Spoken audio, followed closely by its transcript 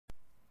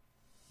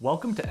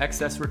Welcome to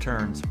Excess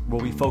Returns,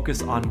 where we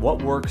focus on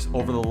what works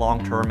over the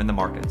long term in the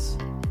markets.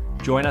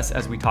 Join us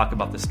as we talk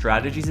about the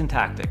strategies and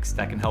tactics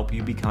that can help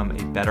you become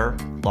a better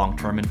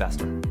long-term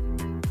investor.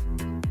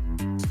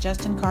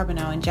 Justin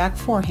Carbonneau and Jack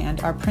Forehand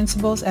are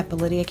principals at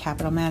Validia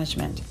Capital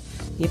Management.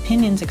 The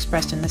opinions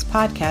expressed in this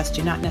podcast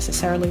do not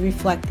necessarily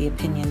reflect the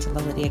opinions of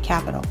Validia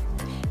Capital.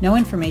 No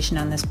information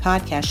on this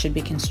podcast should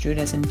be construed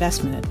as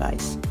investment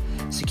advice.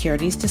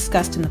 Securities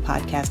discussed in the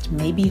podcast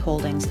may be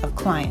holdings of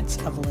clients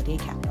of Validia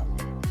Capital.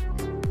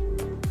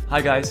 Hi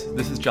guys,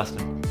 this is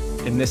Justin.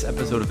 In this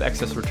episode of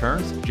Excess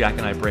Returns, Jack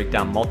and I break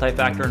down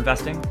multi-factor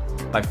investing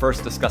by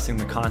first discussing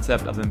the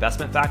concept of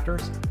investment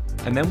factors,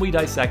 and then we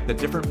dissect the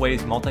different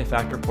ways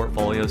multi-factor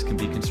portfolios can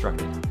be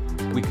constructed.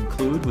 We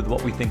conclude with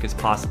what we think is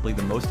possibly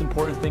the most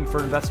important thing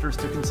for investors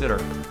to consider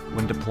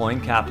when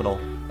deploying capital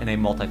in a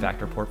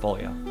multi-factor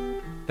portfolio.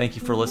 Thank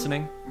you for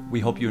listening. We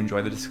hope you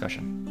enjoy the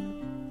discussion.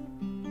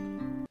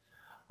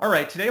 All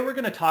right, today we're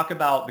going to talk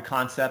about the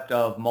concept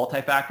of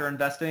multi-factor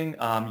investing.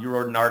 You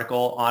wrote an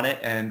article on it,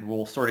 and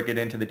we'll sort of get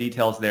into the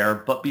details there.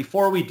 But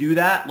before we do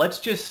that,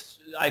 let's just,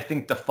 I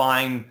think,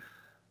 define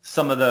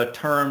some of the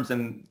terms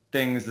and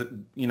things that,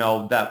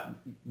 that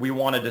we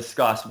want to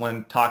discuss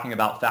when talking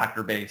about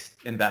factor-based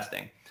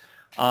investing.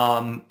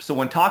 So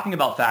when talking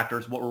about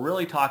factors, what we're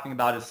really talking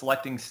about is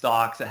selecting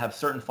stocks that have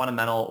certain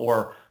fundamental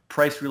or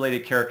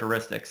price-related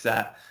characteristics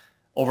that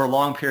over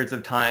long periods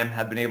of time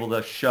have been able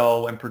to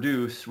show and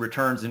produce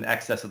returns in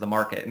excess of the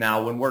market.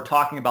 Now, when we're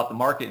talking about the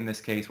market in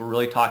this case, we're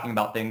really talking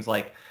about things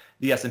like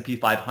the S&P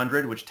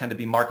 500, which tend to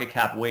be market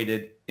cap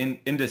weighted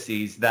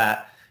indices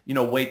that,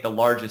 weight the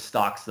largest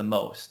stocks the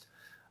most.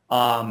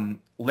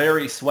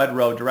 Larry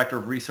Swedroe, Director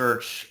of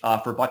Research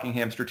for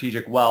Buckingham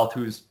Strategic Wealth,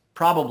 who's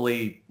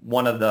probably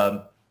one of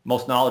the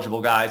most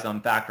knowledgeable guys on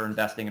factor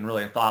investing and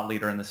really a thought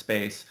leader in the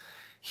space,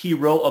 he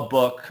wrote a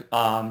book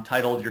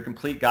titled Your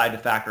Complete Guide to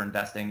Factor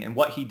Investing. And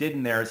what he did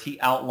in there is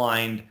he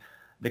outlined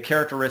the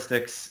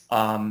characteristics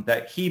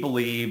that he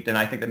believed, and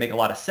I think that make a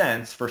lot of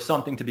sense, for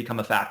something to become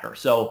a factor.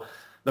 So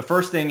the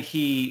first thing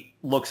he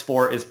looks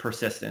for is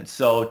persistence.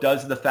 So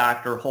does the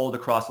factor hold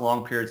across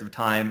long periods of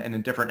time and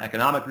in different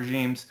economic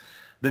regimes?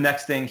 The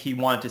next thing he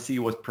wanted to see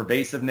was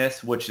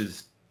pervasiveness,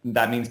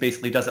 that means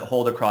basically does it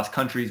hold across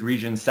countries,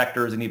 regions,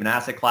 sectors, and even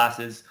asset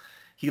classes.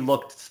 He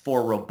looked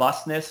for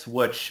robustness,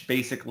 which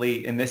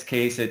basically, in this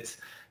case, it's,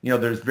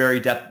 there's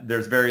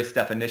various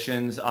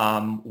definitions,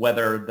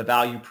 whether the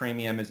value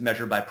premium is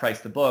measured by price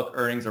to book,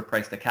 earnings, or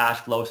price to cash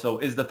flow. So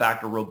is the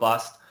factor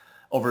robust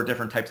over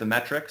different types of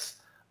metrics?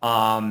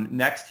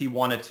 Next, he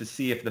wanted to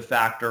see if these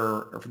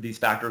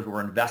factors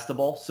were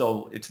investable.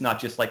 So it's not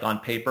just like on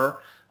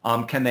paper.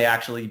 Can they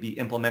actually be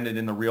implemented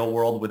in the real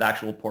world with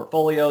actual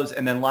portfolios?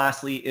 And then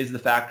lastly, is the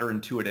factor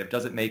intuitive?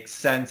 Does it make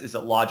sense? Is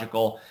it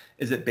logical?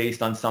 Is it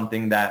based on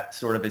something that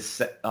sort of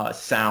is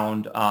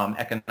sound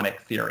economic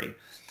theory?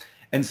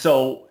 And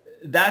so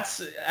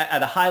that's,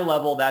 at a high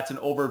level, that's an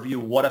overview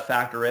of what a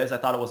factor is. I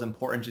thought it was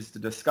important just to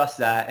discuss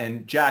that.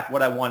 And Jack,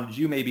 what I wanted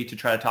you maybe to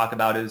try to talk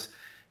about is,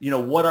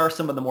 what are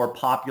some of the more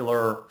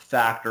popular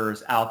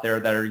factors out there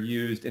that are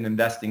used in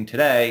investing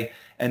today?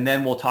 And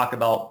then we'll talk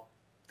about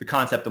the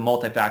concept of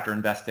multi-factor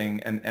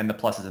investing and the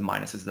pluses and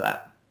minuses of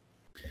that.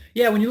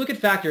 Yeah, when you look at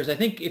factors, I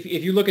think if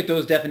you look at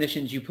those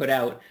definitions you put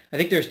out, I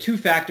think there's two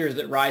factors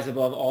that rise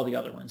above all the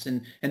other ones.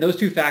 And those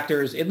two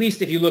factors, at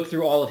least if you look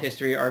through all of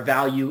history, are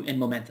value and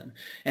momentum.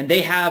 And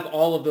they have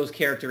all of those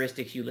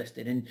characteristics you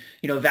listed. And,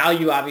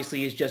 value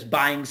obviously is just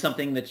buying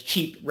something that's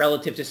cheap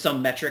relative to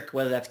some metric,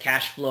 whether that's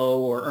cash flow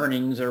or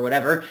earnings or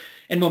whatever.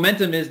 And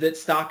momentum is that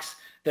stocks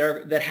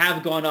that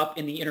have gone up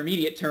in the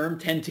intermediate term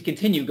tend to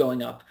continue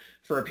going up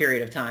for a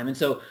period of time. And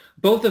so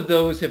both of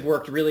those have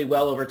worked really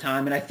well over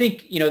time. And I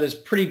think, there's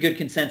pretty good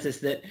consensus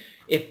that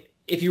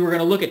if you were going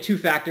to look at two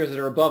factors that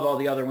are above all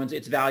the other ones,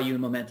 it's value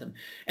and momentum.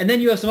 And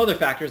then you have some other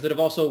factors that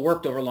have also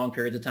worked over long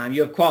periods of time.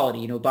 You have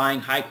quality,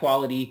 buying high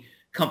quality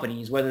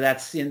companies, whether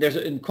that's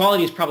and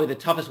quality is probably the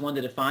toughest one to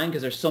define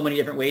because there's so many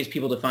different ways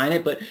people define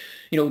it. But,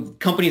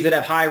 companies that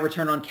have high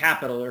return on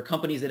capital or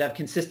companies that have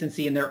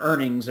consistency in their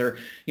earnings or,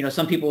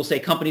 some people will say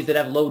companies that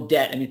have low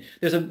debt. I mean,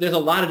 there's a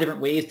lot of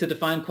different ways to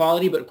define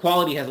quality, but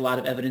quality has a lot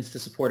of evidence to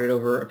support it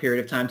over a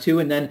period of time too.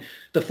 And then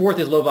the fourth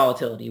is low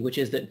volatility, which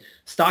is that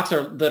stocks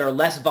that are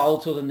less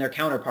volatile than their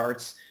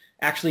counterparts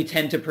actually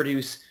tend to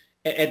produce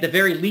at the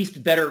very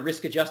least better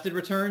risk-adjusted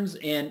returns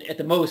and at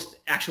the most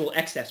actual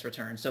excess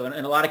returns. So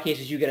in a lot of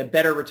cases, you get a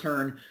better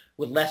return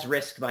with less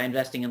risk by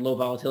investing in low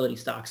volatility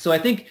stocks. So I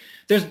think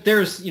there's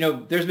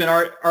been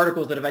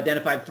articles that have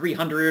identified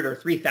 300 or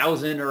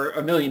 3,000 or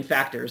a million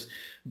factors,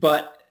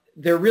 but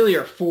there really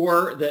are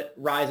four that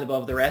rise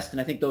above the rest,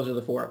 and I think those are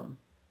the four of them.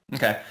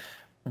 Okay.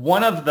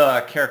 One of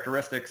the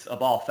characteristics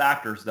of all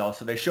factors, though,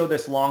 so they show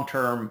this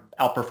long-term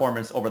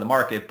outperformance over the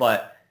market,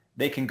 but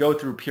they can go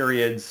through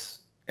periods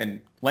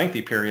and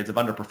lengthy periods of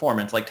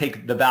underperformance. Like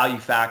take the value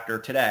factor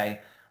today.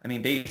 I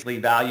mean, basically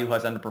value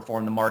has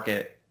underperformed the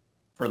market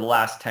for the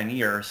last 10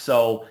 years.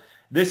 So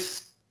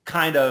this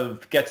kind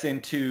of gets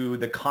into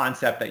the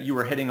concept that you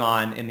were hitting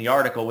on in the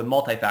article with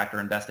multi-factor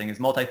investing, is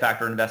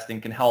multi-factor investing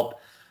can help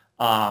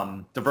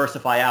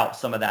diversify out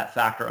some of that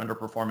factor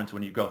underperformance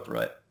when you go through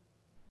it.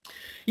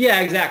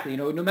 Yeah, exactly.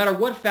 No matter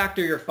what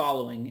factor you're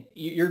following,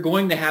 you're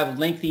going to have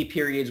lengthy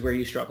periods where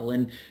you struggle.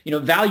 And,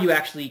 value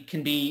actually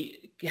can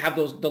have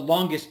the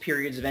longest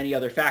periods of any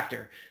other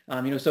factor.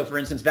 So for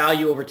instance,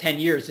 value over 10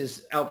 years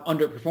has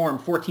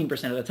underperformed 14%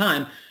 of the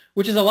time,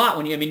 which is a lot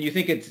when you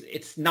think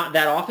it's not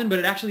that often, but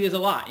it actually is a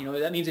lot.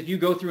 That means if you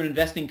go through an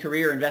investing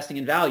career investing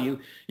in value,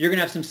 you're going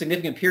to have some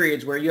significant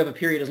periods where you have a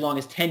period as long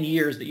as 10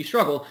 years that you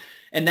struggle.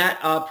 And that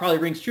probably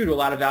rings true to a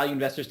lot of value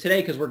investors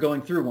today because we're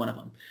going through one of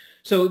them.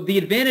 So the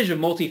advantage of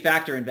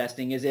multi-factor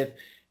investing is if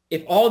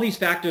all these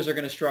factors are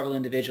going to struggle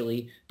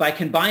individually, by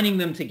combining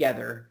them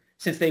together,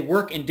 since they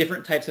work in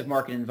different types of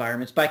market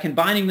environments, by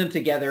combining them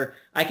together,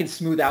 I can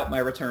smooth out my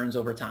returns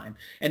over time.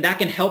 And that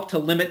can help to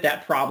limit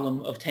that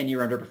problem of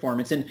 10-year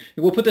underperformance. And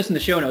we'll put this in the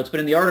show notes, but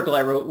in the article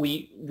I wrote,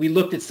 we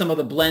looked at some of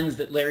the blends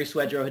that Larry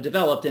Swedroe had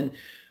developed. And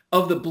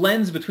of the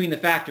blends between the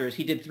factors,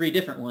 he did 3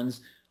 different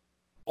ones.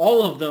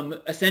 All of them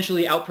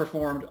essentially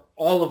outperformed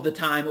all of the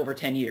time over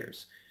 10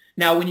 years.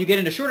 Now, when you get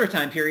into shorter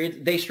time periods,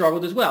 they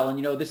struggled as well.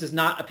 And, this is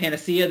not a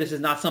panacea. This is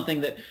not something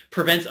that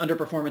prevents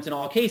underperformance in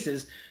all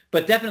cases.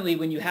 But definitely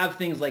when you have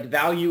things like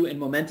value and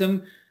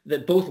momentum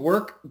that both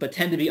work but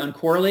tend to be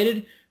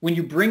uncorrelated, when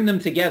you bring them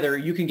together,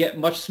 you can get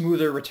much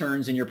smoother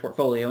returns in your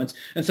portfolio.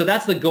 And so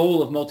that's the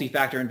goal of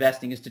multi-factor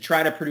investing, is to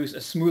try to produce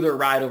a smoother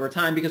ride over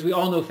time, because we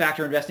all know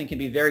factor investing can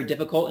be very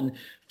difficult, and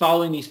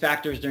following these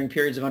factors during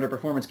periods of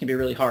underperformance can be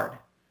really hard.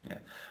 Yeah.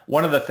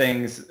 One of the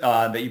things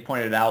that you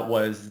pointed out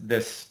was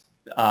this.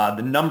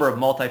 The number of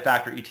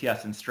multi-factor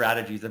ETFs and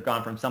strategies have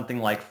gone from something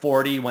like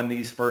 40 when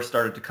these first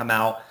started to come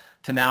out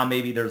to now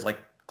maybe there's like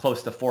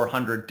close to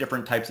 400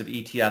 different types of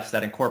ETFs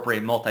that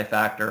incorporate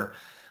multi-factor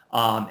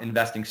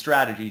investing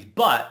strategies.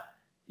 But,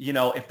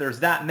 if there's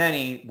that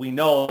many, we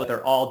know that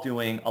they're all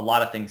doing a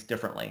lot of things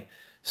differently.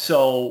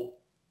 So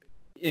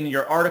in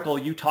your article,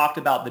 you talked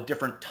about the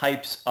different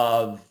types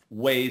of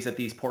ways that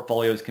these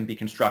portfolios can be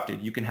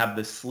constructed. You can have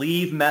the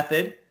sleeve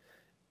method,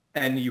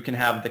 and you can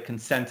have the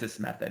consensus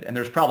method. And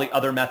there's probably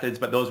other methods,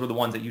 but those were the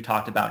ones that you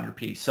talked about in your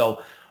piece.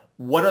 So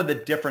what are the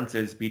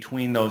differences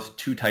between those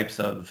 2 types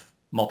of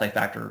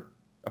multi-factor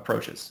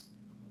approaches?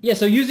 Yeah,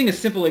 so using a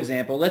simple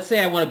example, let's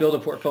say I want to build a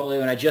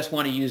portfolio and I just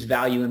want to use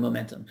value and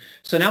momentum.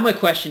 So now my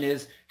question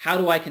is, how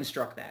do I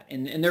construct that?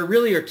 And there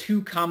really are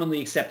 2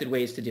 commonly accepted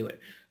ways to do it.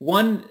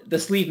 One, the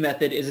sleeve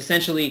method, is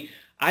essentially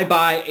I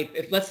buy,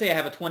 let's say I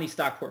have a 20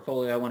 stock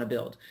portfolio I want to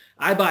build.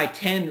 I buy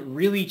 10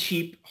 really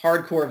cheap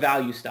hardcore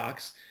value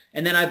stocks,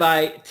 and then I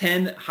buy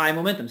 10 high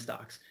momentum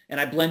stocks, and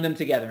I blend them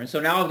together. And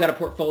so now I've got a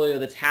portfolio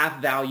that's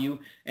half value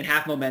and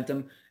half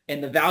momentum,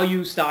 and the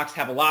value stocks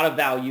have a lot of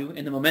value,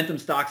 and the momentum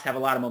stocks have a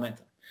lot of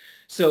momentum.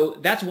 So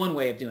that's one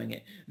way of doing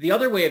it. The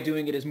other way of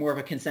doing it is more of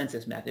a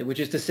consensus method,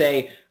 which is to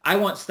say, I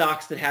want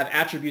stocks that have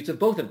attributes of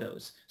both of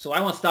those. So I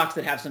want stocks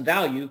that have some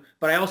value,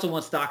 but I also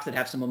want stocks that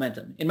have some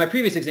momentum. In my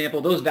previous example,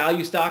 those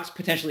value stocks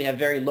potentially have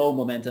very low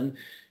momentum,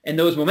 and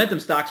those momentum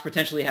stocks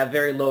potentially have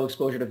very low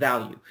exposure to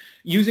value.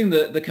 Using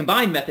the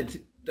combined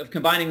method of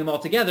combining them all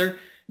together,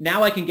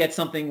 now I can get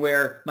something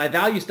where my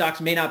value stocks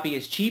may not be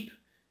as cheap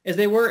as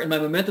they were, and my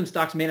momentum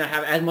stocks may not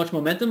have as much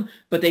momentum,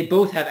 but they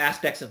both have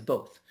aspects of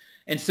both.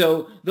 And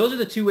so those are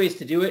the 2 ways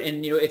to do it.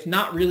 And, it's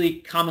not really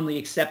commonly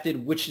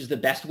accepted which is the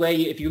best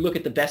way. If you look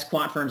at the best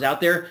quant firms out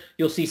there,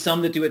 you'll see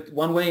some that do it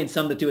one way and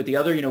some that do it the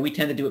other. We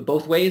tend to do it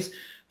both ways,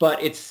 but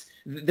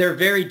they're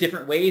very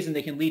different ways, and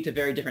they can lead to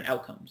very different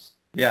outcomes.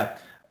 Yeah.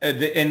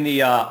 In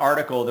the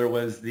article, there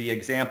was the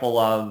example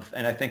of,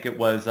 and I think it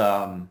was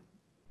the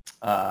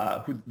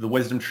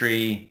Wisdom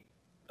Tree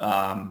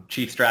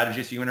chief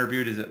strategist you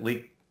interviewed. Is it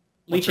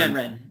Li-Chen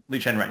Ren.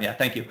 Li-Chen Ren, yeah,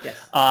 thank you.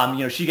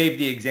 Yes. She gave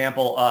the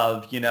example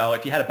of, if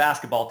you had a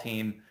basketball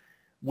team,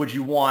 would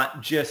you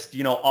want just,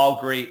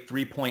 all great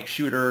 3-point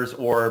shooters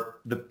or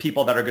the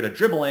people that are good at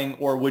dribbling,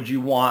 or would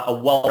you want a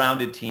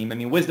well-rounded team? I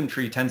mean, Wisdom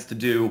Tree tends to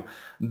do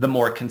the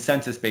more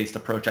consensus-based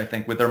approach, I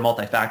think, with their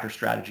multi-factor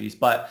strategies.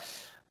 But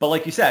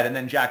like you said, and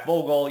then Jack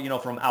Vogel,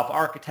 from Alpha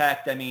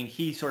Architect, I mean,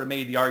 he sort of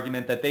made the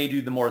argument that they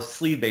do the more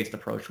sleeve-based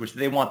approach, which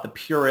they want the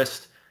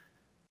purest,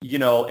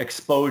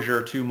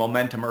 exposure to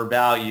momentum or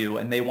value,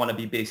 and they want to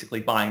be basically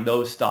buying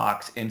those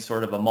stocks in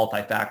sort of a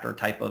multi-factor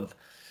type of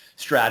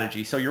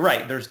strategy. So you're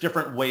right. There's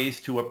different ways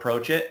to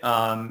approach it,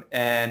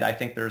 and I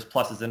think there's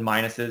pluses and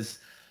minuses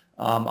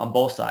on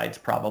both sides,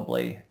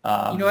 probably.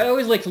 I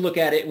always like to look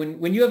at it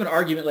when you have an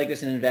argument like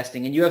this in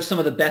investing, and you have some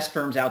of the best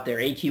firms out there,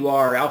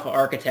 AQR, Alpha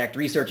Architect,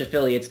 Research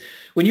Affiliates.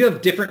 When you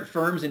have different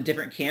firms in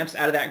different camps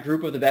out of that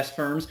group of the best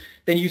firms,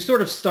 then you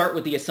sort of start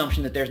with the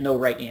assumption that there's no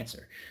right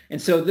answer.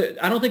 And so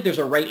I don't think there's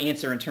a right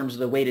answer in terms of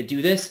the way to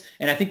do this.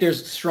 And I think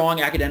there's strong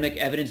academic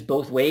evidence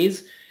both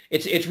ways.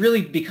 It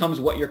really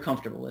becomes what you're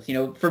comfortable with.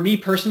 For me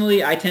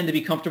personally, I tend to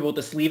be comfortable with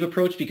the sleeve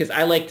approach because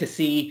I like to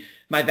see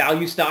my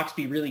value stocks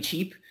be really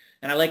cheap,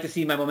 and I like to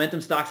see my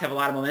momentum stocks have a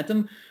lot of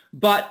momentum.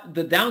 But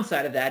the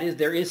downside of that is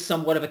there is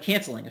somewhat of a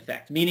canceling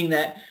effect, meaning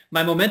that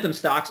my momentum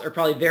stocks are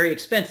probably very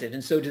expensive.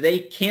 And so do they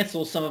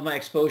cancel some of my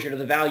exposure to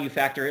the value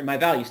factor in my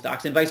value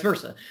stocks and vice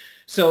versa?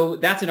 So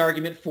that's an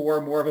argument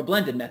for more of a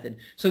blended method.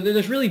 So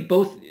there's really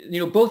both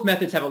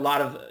methods have a lot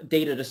of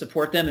data to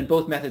support them, and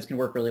both methods can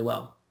work really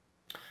well.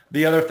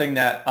 The other thing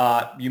that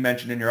you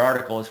mentioned in your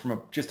article is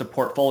from just a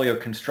portfolio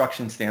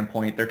construction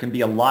standpoint, there can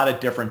be a lot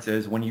of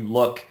differences when you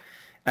look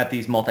at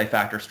these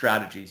multi-factor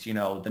strategies.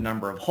 The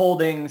number of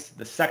holdings,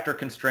 the sector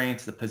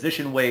constraints, the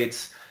position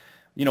weights,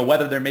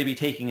 whether they're maybe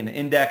taking an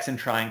index and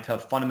trying to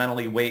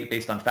fundamentally weight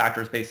based on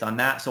factors based on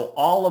that. So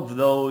all of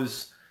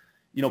those,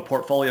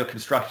 portfolio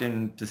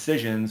construction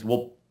decisions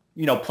will,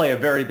 play a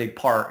very big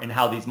part in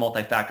how these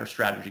multi-factor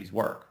strategies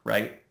work,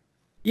 right?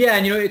 Yeah,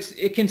 and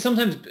it can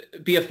sometimes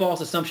be a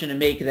false assumption to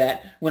make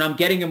that when I'm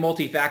getting a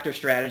multi-factor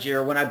strategy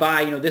or when I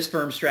buy, this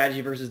firm's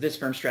strategy versus this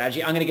firm's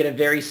strategy, I'm going to get a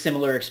very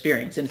similar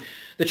experience. And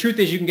the truth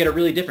is you can get a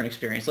really different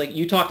experience. Like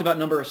you talked about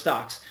number of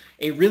stocks.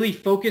 A really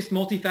focused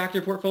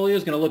multi-factor portfolio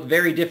is going to look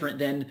very different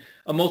than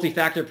a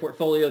multi-factor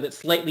portfolio that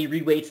slightly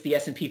reweights the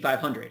S&P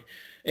 500.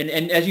 And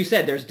as you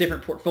said, there's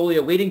different portfolio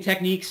weighting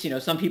techniques.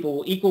 Some people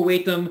will equal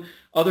weight them.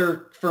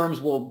 Other firms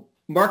will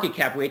market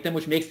cap weight them,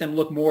 which makes them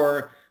look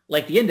more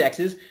like the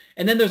indexes.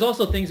 And then there's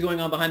also things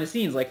going on behind the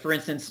scenes, like for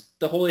instance,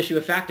 the whole issue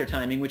of factor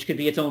timing, which could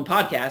be its own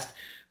podcast.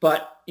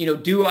 But,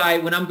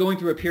 when I'm going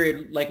through a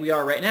period like we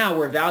are right now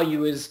where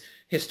value is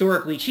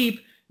historically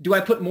cheap, do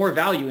I put more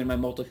value in my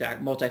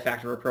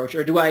multi-factor approach,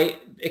 or do I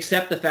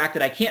accept the fact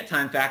that I can't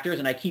time factors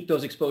and I keep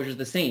those exposures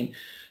the same?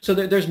 So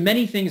there's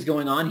many things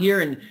going on here,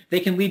 and they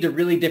can lead to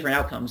really different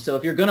outcomes. So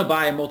if you're going to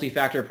buy a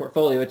multi-factor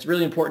portfolio, it's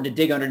really important to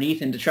dig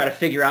underneath and to try to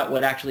figure out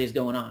what actually is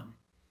going on.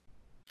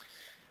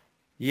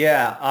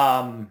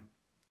 Yeah.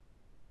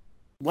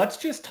 Let's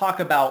just talk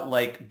about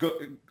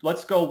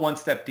let's go one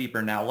step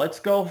deeper now.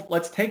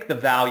 Let's take the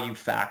value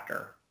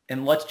factor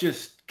and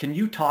can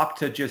you talk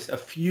to just a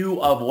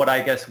few of what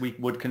I guess we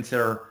would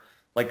consider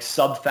like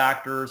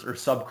sub-factors or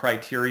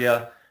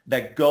sub-criteria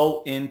that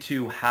go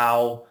into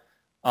how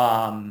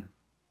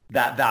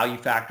that value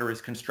factor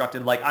is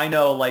constructed? Like I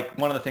know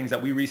one of the things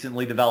that we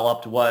recently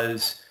developed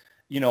was,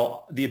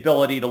 the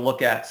ability to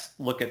look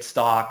at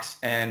stocks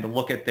and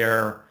look at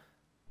their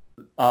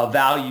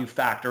value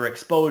factor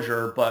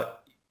exposure,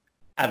 but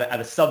at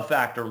a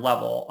sub-factor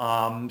level.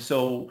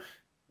 So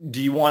do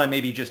you want to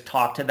maybe just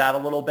talk to that a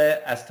little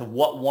bit as to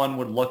what one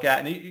would look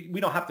at? And we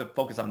don't have to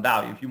focus on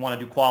value. If you want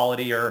to do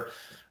quality or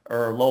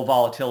low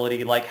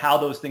volatility, like how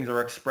those things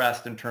are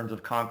expressed in terms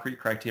of concrete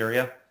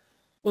criteria.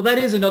 Well, that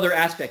is another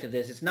aspect of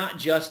this. It's not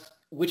just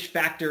which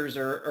factors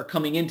are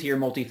coming into your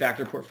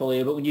multi-factor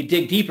portfolio, but when you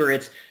dig deeper,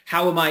 it's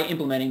how am I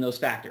implementing those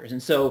factors?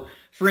 And so,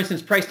 for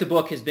instance, price to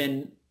book has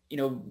been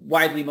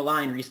widely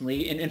maligned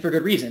recently, and for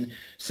good reason.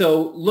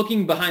 So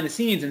looking behind the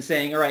scenes and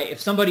saying, all right,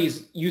 if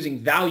somebody's using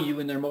value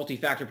in their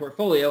multi-factor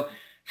portfolio,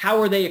 how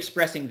are they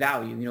expressing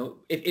value?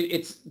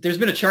 There's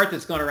been a chart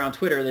that's gone around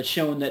Twitter that's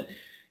shown that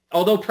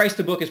although price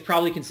to book is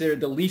probably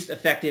considered the least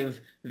effective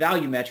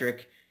value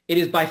metric, it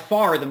is by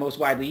far the most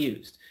widely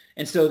used.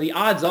 And so the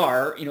odds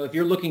are, if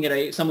you're looking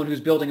at someone who's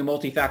building a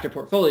multi-factor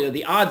portfolio,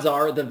 the odds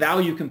are the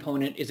value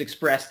component is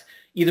expressed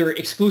either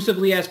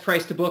exclusively as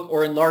price to book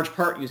or in large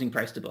part using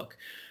price to book.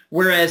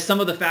 Whereas some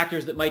of the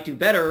factors that might do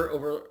better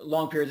over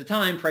long periods of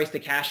time, price to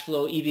cash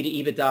flow, EV to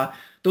EBITDA,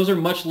 those are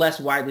much less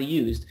widely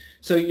used.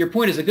 So your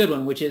point is a good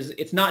one, which is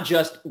it's not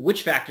just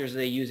which factors are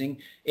they using,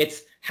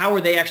 it's how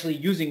are they actually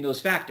using those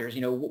factors?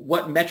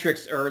 What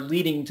metrics are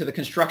leading to the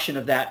construction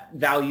of that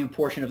value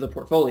portion of the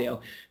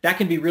portfolio? That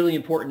can be really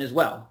important as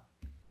well.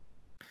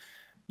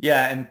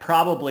 Yeah, and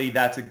probably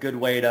that's a good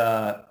way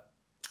to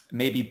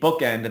maybe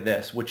bookend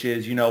this, which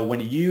is, when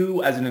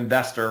you as an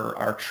investor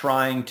are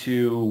trying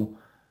to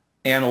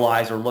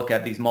analyze or look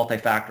at these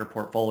multi-factor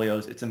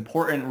portfolios, it's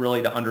important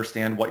really to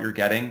understand what you're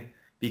getting,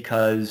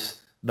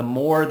 because the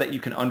more that you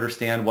can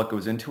understand what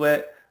goes into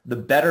it, the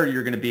better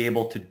you're going to be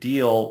able to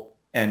deal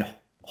and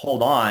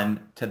hold on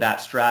to that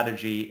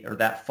strategy or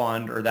that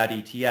fund or that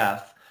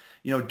ETF,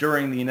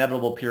 during the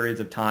inevitable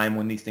periods of time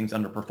when these things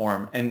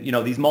underperform. And,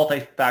 these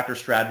multi-factor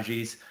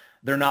strategies,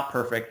 they're not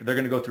perfect. They're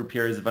going to go through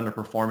periods of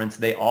underperformance.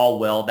 They all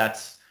will.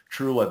 That's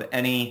true of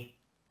any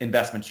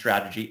investment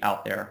strategy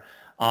out there.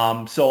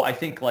 So I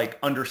think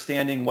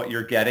understanding what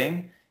you're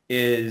getting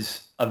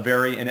is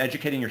and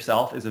educating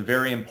yourself is a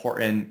very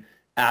important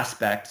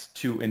aspect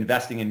to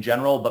investing in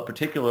general, but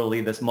particularly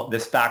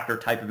this factor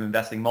type of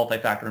investing,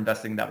 multi-factor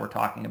investing that we're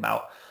talking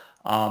about.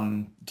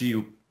 Do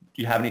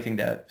you have anything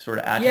to sort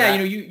of add to that?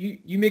 Yeah,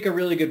 you make a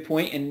really good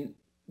point, and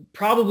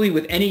probably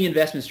with any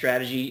investment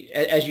strategy,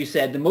 as you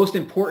said, the most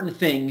important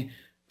thing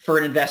for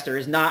an investor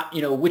is not,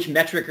 which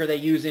metric are they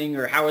using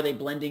or how are they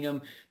blending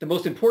them. The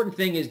most important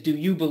thing is, do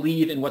you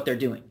believe in what they're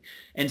doing?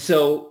 And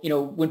so,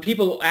 when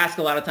people ask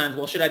a lot of times,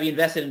 well, should I be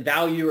invested in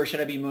value or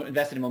should I be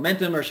invested in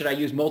momentum or should I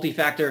use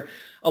multi-factor?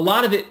 A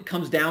lot of it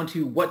comes down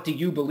to what do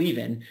you believe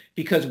in?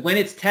 Because when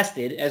it's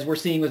tested, as we're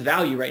seeing with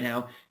value right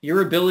now,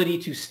 your ability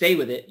to stay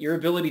with it, your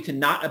ability to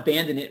not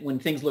abandon it when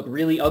things look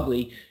really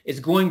ugly is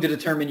going to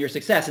determine your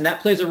success. And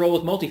that plays a role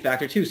with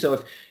multi-factor too.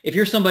 So if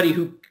you're somebody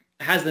who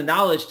has the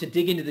knowledge to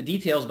dig into the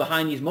details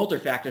behind these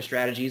multi-factor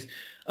strategies,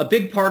 a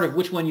big part of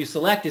which one you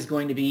select is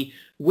going to be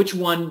which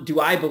one do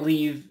I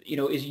believe,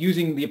 is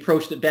using the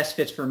approach that best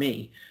fits for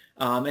me.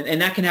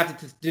 And that can have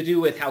to do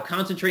with how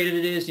concentrated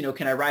it is.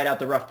 Can I ride out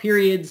the rough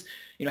periods?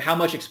 How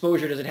much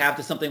exposure does it have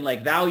to something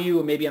like value?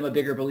 Or maybe I'm a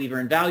bigger believer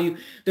in value.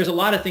 There's a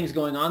lot of things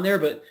going on there,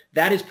 but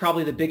that is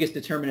probably the biggest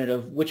determinant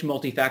of which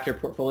multi-factor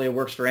portfolio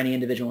works for any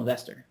individual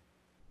investor.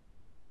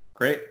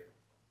 Great.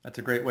 That's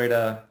a great way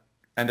to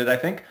end it, I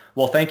think.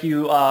 Well, thank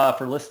you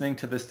for listening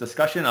to this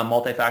discussion on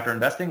multi-factor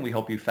investing. We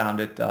hope you found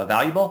it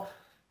valuable,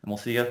 and we'll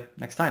see you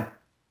next time.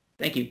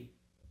 Thank you.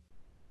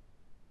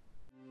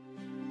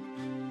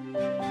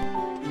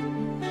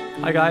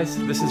 Hi guys,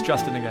 this is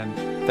Justin again.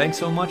 Thanks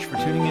so much for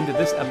tuning into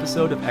this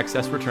episode of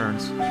Excess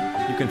Returns.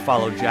 You can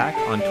follow Jack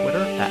on Twitter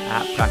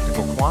at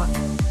 @PracticalQuant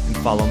and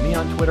follow me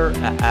on Twitter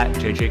at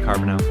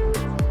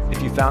JJCarbonell.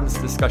 If you found this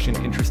discussion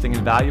interesting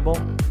and valuable,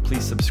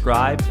 please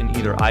subscribe in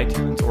either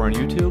iTunes or on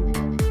YouTube,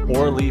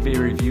 or leave a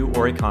review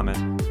or a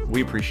comment.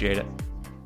 We appreciate it.